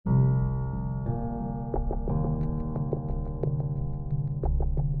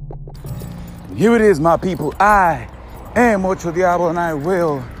Here it is, my people. I am Ocho Diablo, and I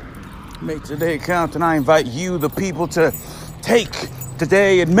will make today count. And I invite you, the people, to take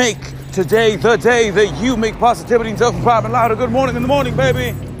today and make today the day that you make positivity and self-empowerment louder. Good morning in the morning,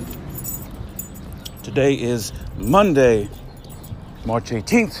 baby. Today is Monday, March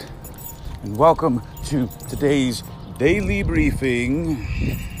 18th, and welcome to today's daily briefing.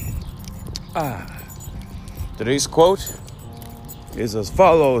 Today's quote is as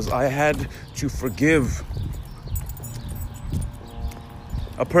follows: I had to forgive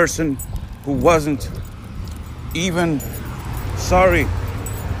a person who wasn't even sorry.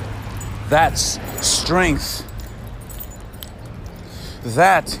 That's strength.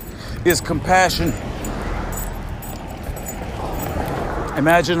 That is compassion.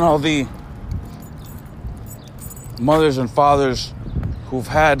 Imagine all the mothers and fathers who've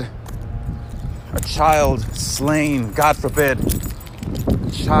had a child slain, God forbid,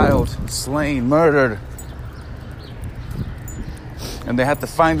 child slain, murdered, and they had to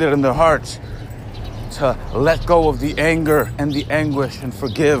find it in their hearts to let go of the anger and the anguish and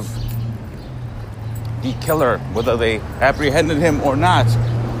forgive the killer, whether they apprehended him or not.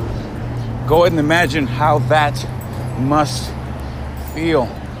 Go ahead and imagine how that must feel.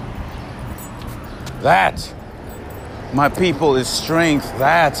 That, my people, is strength.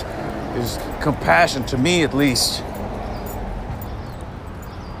 That is compassion, to me at least.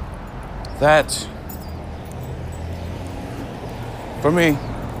 That, for me,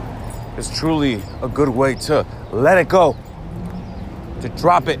 is truly a good way to let it go, to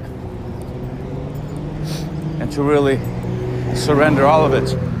drop it, and to really surrender all of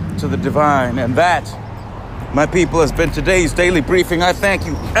it to the divine. And that, my people, has been today's daily briefing. I thank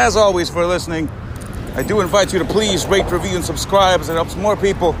you, as always, for listening. I do invite you to please rate, review, and subscribe, as it helps more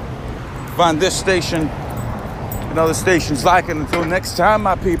people find this station and other stations like it. Until next time,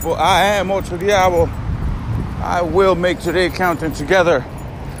 my people, I am Ocho Diablo. I will make today count, and together,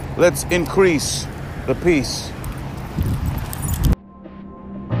 let's increase the peace.